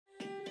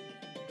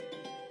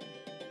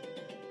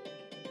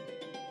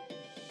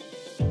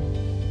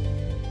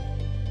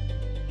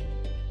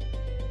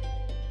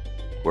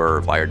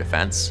We're flyer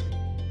defense.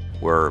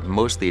 We're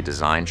mostly a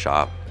design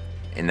shop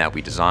in that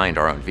we designed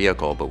our own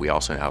vehicle, but we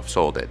also have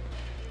sold it.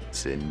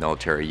 It's in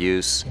military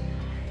use.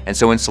 And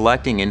so in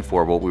selecting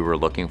Infor, what we were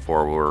looking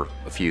for were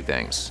a few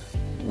things.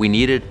 We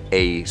needed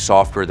a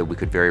software that we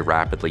could very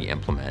rapidly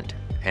implement,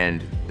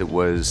 and it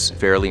was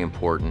fairly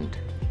important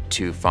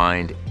to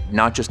find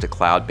not just a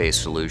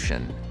cloud-based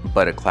solution,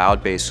 but a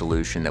cloud-based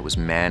solution that was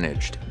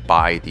managed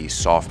by the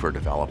software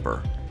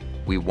developer.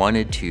 We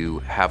wanted to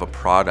have a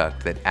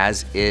product that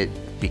as it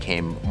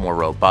became more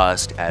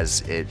robust,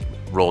 as it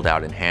rolled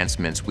out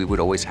enhancements, we would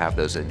always have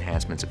those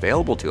enhancements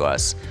available to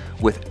us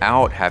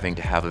without having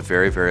to have a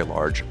very, very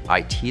large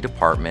IT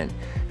department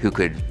who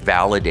could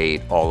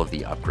validate all of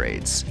the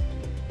upgrades.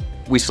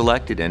 We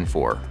selected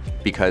Infor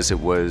because it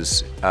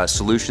was a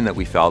solution that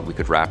we felt we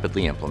could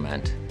rapidly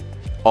implement.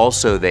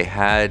 Also, they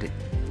had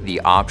the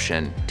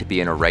option to be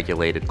in a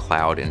regulated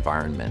cloud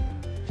environment.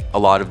 A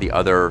lot of the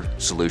other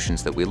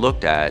solutions that we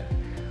looked at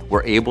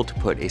were able to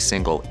put a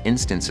single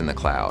instance in the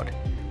cloud,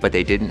 but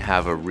they didn't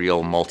have a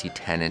real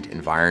multi-tenant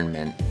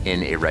environment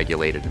in a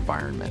regulated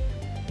environment.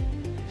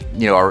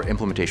 You know, our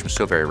implementation was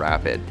so very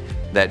rapid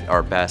that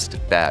our best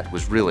bet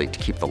was really to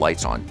keep the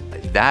lights on.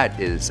 That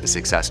is a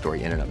success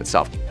story in and of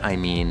itself. I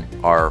mean,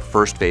 our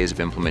first phase of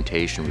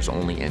implementation was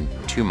only in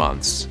 2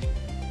 months,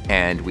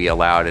 and we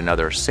allowed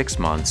another 6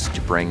 months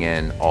to bring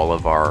in all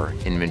of our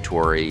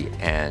inventory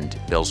and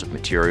bills of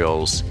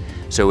materials.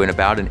 So in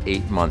about an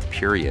 8-month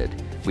period,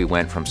 we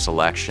went from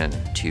selection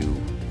to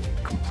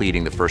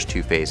completing the first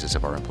 2 phases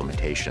of our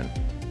implementation.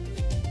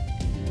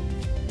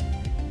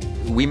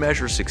 We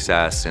measure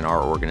success in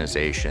our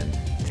organization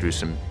through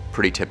some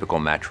pretty typical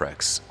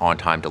metrics: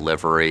 on-time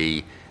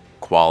delivery,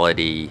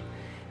 quality,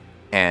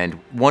 and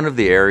one of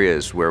the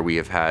areas where we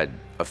have had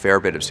a fair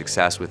bit of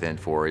success with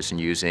Infor is in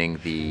using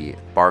the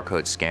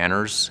barcode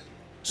scanners.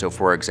 So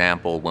for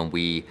example, when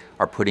we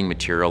are putting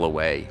material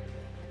away,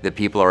 that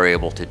people are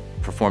able to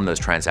perform those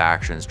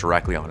transactions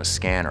directly on a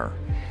scanner.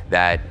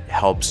 That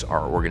helps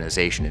our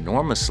organization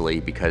enormously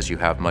because you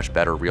have much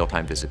better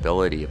real-time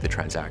visibility of the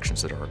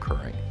transactions that are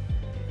occurring.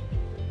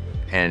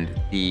 And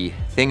the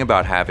thing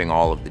about having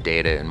all of the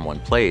data in one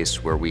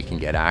place where we can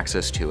get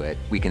access to it,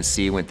 we can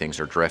see when things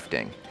are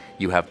drifting.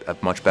 You have a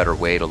much better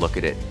way to look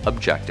at it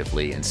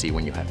objectively and see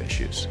when you have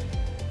issues.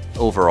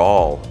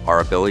 Overall, our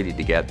ability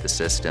to get the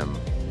system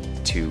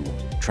to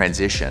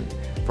transition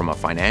from a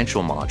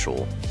financial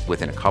module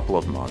within a couple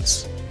of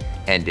months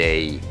and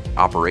a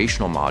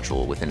operational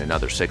module within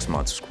another 6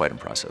 months is quite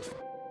impressive.